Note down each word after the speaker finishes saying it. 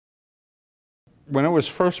When it was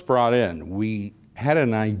first brought in, we had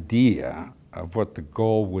an idea of what the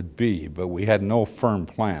goal would be, but we had no firm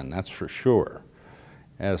plan, that's for sure,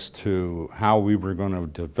 as to how we were going to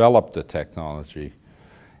develop the technology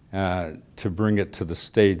to bring it to the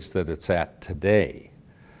stage that it's at today.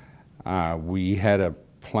 We had a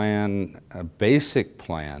plan, a basic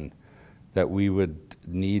plan, that we would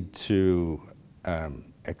need to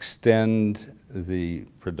extend the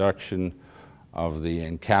production of the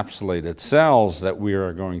encapsulated cells that we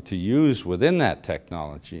are going to use within that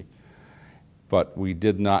technology, but we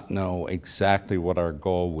did not know exactly what our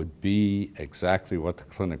goal would be, exactly what the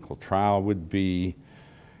clinical trial would be,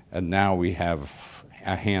 and now we have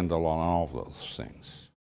a handle on all of those things.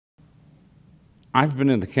 I've been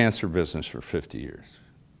in the cancer business for 50 years,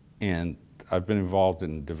 and I've been involved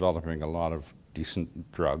in developing a lot of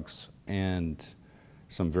decent drugs and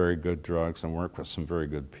some very good drugs and work with some very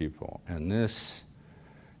good people. And this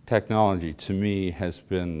technology to me has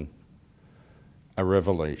been a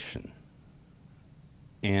revelation.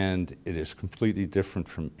 And it is completely different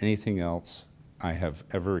from anything else I have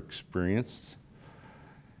ever experienced.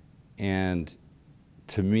 And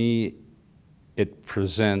to me, it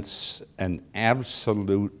presents an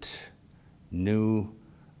absolute new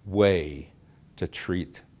way to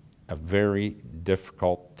treat a very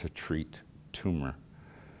difficult to treat tumor.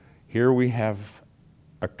 Here we have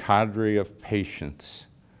a cadre of patients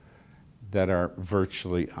that are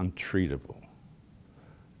virtually untreatable.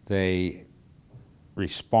 They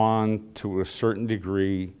respond to a certain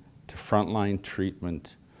degree to frontline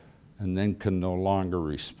treatment and then can no longer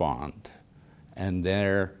respond. And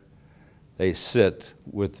there they sit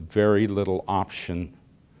with very little option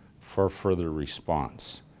for further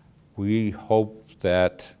response. We hope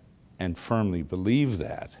that, and firmly believe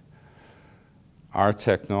that, our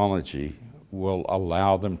technology will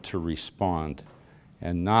allow them to respond,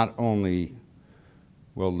 and not only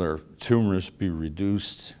will their tumors be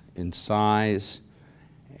reduced in size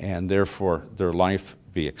and therefore their life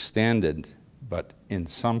be extended, but in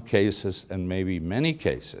some cases, and maybe many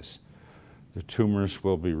cases, the tumors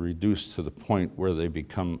will be reduced to the point where they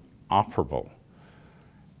become operable.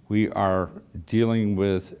 We are dealing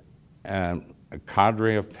with a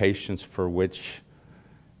cadre of patients for which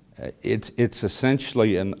it's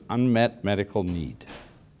essentially an unmet medical need.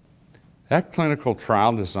 That clinical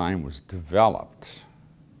trial design was developed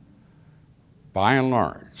by and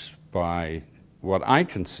large by what I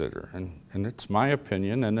consider, and it's my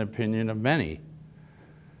opinion and the opinion of many,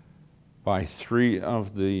 by 3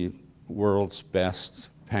 of the world's best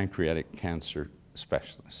pancreatic cancer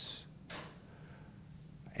specialists.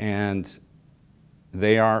 And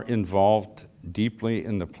they are involved deeply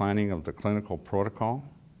in the planning of the clinical protocol.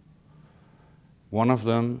 One of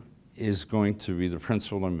them is going to be the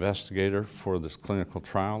principal investigator for this clinical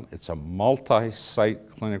trial. It's a multi-site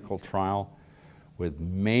clinical trial with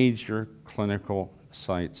major clinical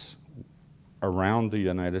sites around the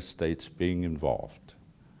United States being involved.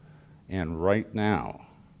 And right now,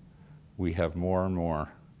 we have more and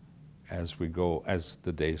more as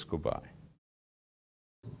the days go by.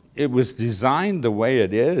 It was designed the way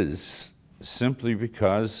it is simply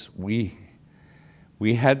because we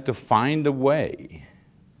had to find a way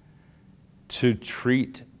to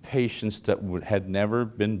treat patients that had never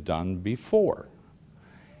been done before.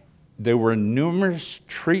 There were numerous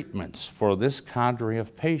treatments for this cadre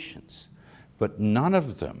of patients, but none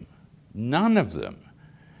of them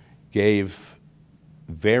gave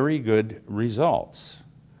very good results.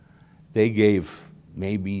 They gave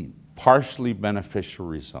maybe partially beneficial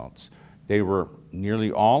results. They were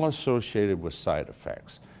nearly all associated with side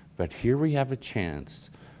effects. But here we have a chance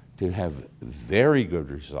to have very good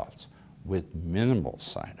results with minimal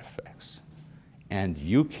side effects. And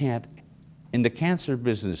you can't, in the cancer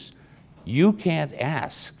business, you can't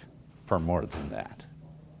ask for more than that.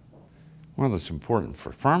 Well, it's important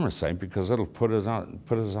for PharmaCyte because it'll put us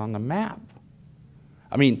on the map.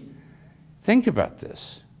 I mean, think about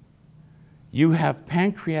this. You have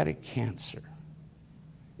pancreatic cancer.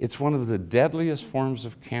 It's one of the deadliest forms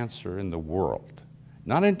of cancer in the world.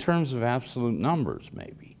 Not in terms of absolute numbers,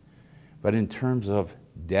 maybe, but in terms of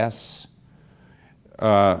deaths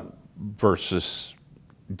versus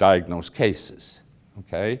diagnosed cases,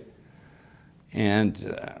 okay?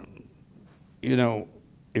 And, you know,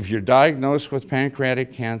 if you're diagnosed with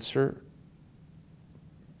pancreatic cancer,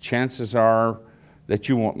 chances are that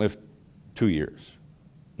you won't live 2 years.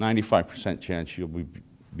 95% chance you'll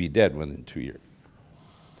be dead within 2 years.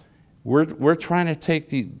 We're trying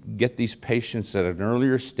to get these patients at an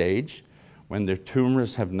earlier stage when their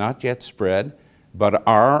tumors have not yet spread but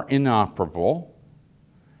are inoperable,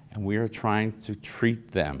 and we are trying to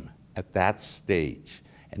treat them at that stage.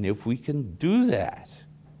 And if we can do that,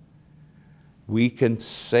 we can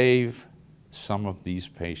save some of these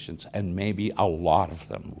patients, and maybe a lot of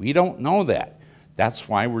them. We don't know that. That's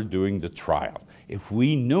why we're doing the trial. If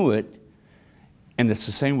we knew it, and it's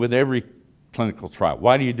the same with every clinical trial.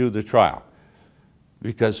 Why do you do the trial?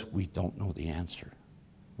 Because we don't know the answer.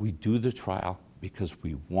 We do the trial because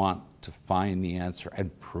we want to find the answer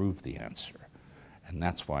and prove the answer. And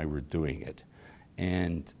that's why we're doing it.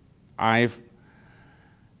 And I've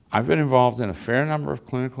been involved in a fair number of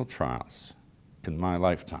clinical trials in my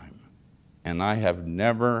lifetime, and I have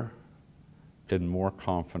never been more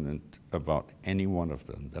confident about any one of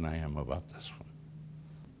them than I am about this one.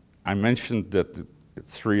 I mentioned that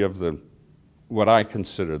three of what I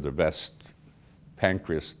consider the best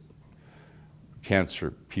pancreas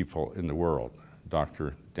cancer people in the world,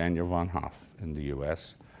 Dr. Daniel von Hoff in the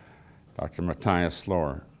US, Dr. Matthias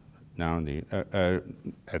Lohr now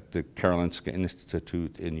at the Karolinska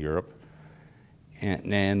Institute in Europe,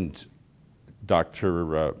 and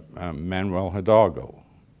Dr. Manuel Hidalgo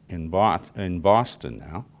in Boston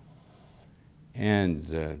now.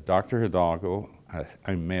 And Dr. Hidalgo,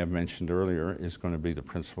 I may have mentioned earlier, is going to be the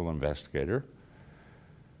principal investigator.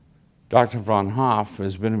 Dr. von Hoff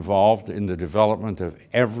has been involved in the development of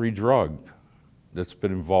every drug that's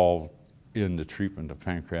been involved in the treatment of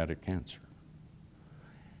pancreatic cancer.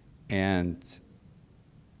 And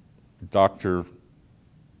Dr.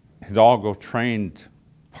 Hidalgo trained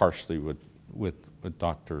partially with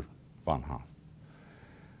Dr. von Hoff.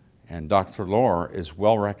 And Dr. Lohr is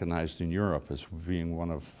well recognized in Europe as being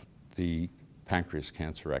one of the pancreas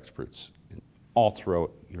cancer experts all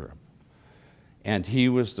throughout Europe. And he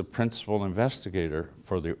was the principal investigator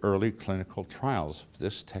for the early clinical trials of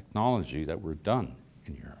this technology that were done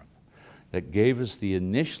in Europe, that gave us the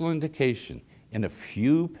initial indication in a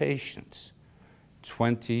few patients,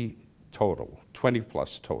 20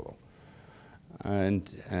 plus total. And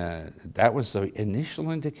that was the initial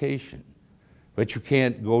indication. But you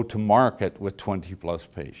can't go to market with 20 plus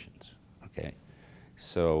patients, okay?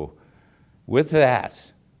 So with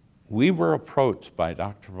that, we were approached by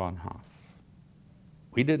Dr. von Hoff.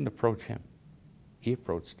 We didn't approach him. He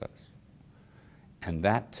approached us. And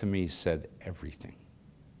that to me said everything.